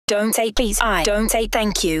don't say please, I don't say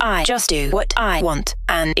thank you, I just do what I want.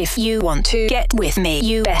 And if you want to get with me,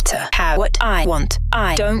 you better have what I want.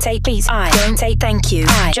 I don't say please, I don't say thank you,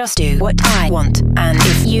 I just do what I want. And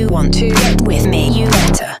if you want to get with me, you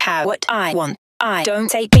better have what I want. I don't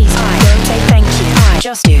say please, I don't say thank you, I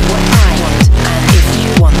just do what I want. And if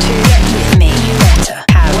you want to get with me, you better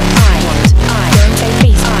have what I want. I don't say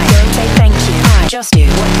please, I don't say thank you, I just do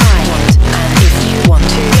what I want. And if you want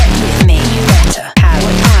to get with me, you better have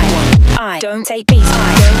what I want. I don't say please,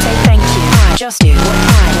 I don't say thank you, I just do what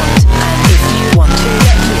I want. And if you want to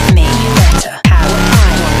get with me, you better have what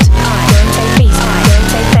I want. I don't say please, I don't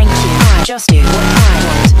say thank you, I just do what I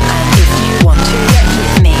want. And if you want to get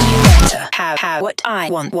with me, you better have what I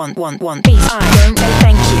want. Please, I don't say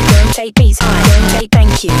thank you, don't say please, I don't say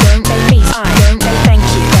thank you, don't say please, I don't say thank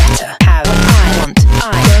you, better have what I want.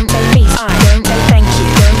 I don't say please, I don't say thank you,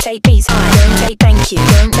 don't say please, I don't say thank you,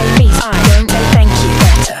 don't say please, I don't say thank you,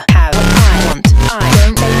 better have what I want. I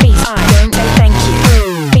don't say please, I don't say thank you,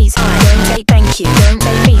 please, I don't say thank you, don't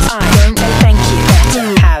say please, I don't say thank you, better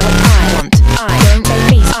have what I want. I don't say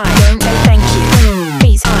please, I don't say thank you,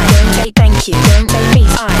 please, I don't say thank you, don't say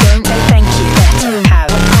please, I don't say thank you, better have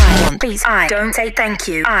what I want. Please, I don't say thank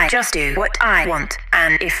you, I just do what I want.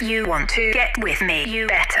 And if you want to get with me, you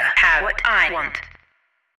better have what I want.